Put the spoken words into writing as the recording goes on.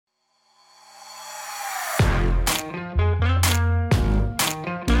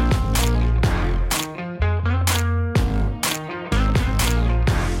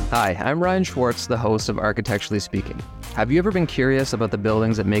Hi, I'm Ryan Schwartz, the host of Architecturally Speaking. Have you ever been curious about the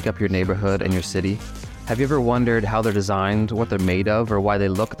buildings that make up your neighborhood and your city? Have you ever wondered how they're designed, what they're made of, or why they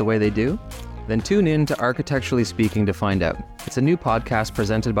look the way they do? Then tune in to Architecturally Speaking to find out. It's a new podcast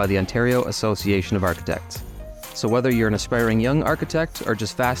presented by the Ontario Association of Architects. So whether you're an aspiring young architect or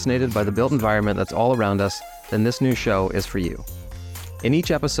just fascinated by the built environment that's all around us, then this new show is for you. In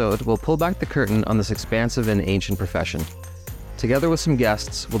each episode, we'll pull back the curtain on this expansive and ancient profession. Together with some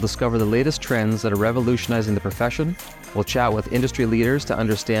guests, we'll discover the latest trends that are revolutionizing the profession, we'll chat with industry leaders to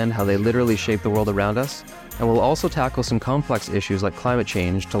understand how they literally shape the world around us, and we'll also tackle some complex issues like climate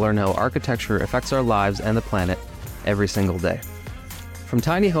change to learn how architecture affects our lives and the planet every single day. From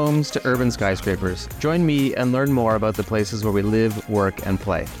tiny homes to urban skyscrapers, join me and learn more about the places where we live, work, and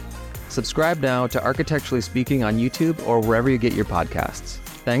play. Subscribe now to Architecturally Speaking on YouTube or wherever you get your podcasts.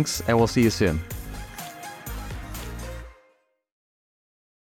 Thanks, and we'll see you soon.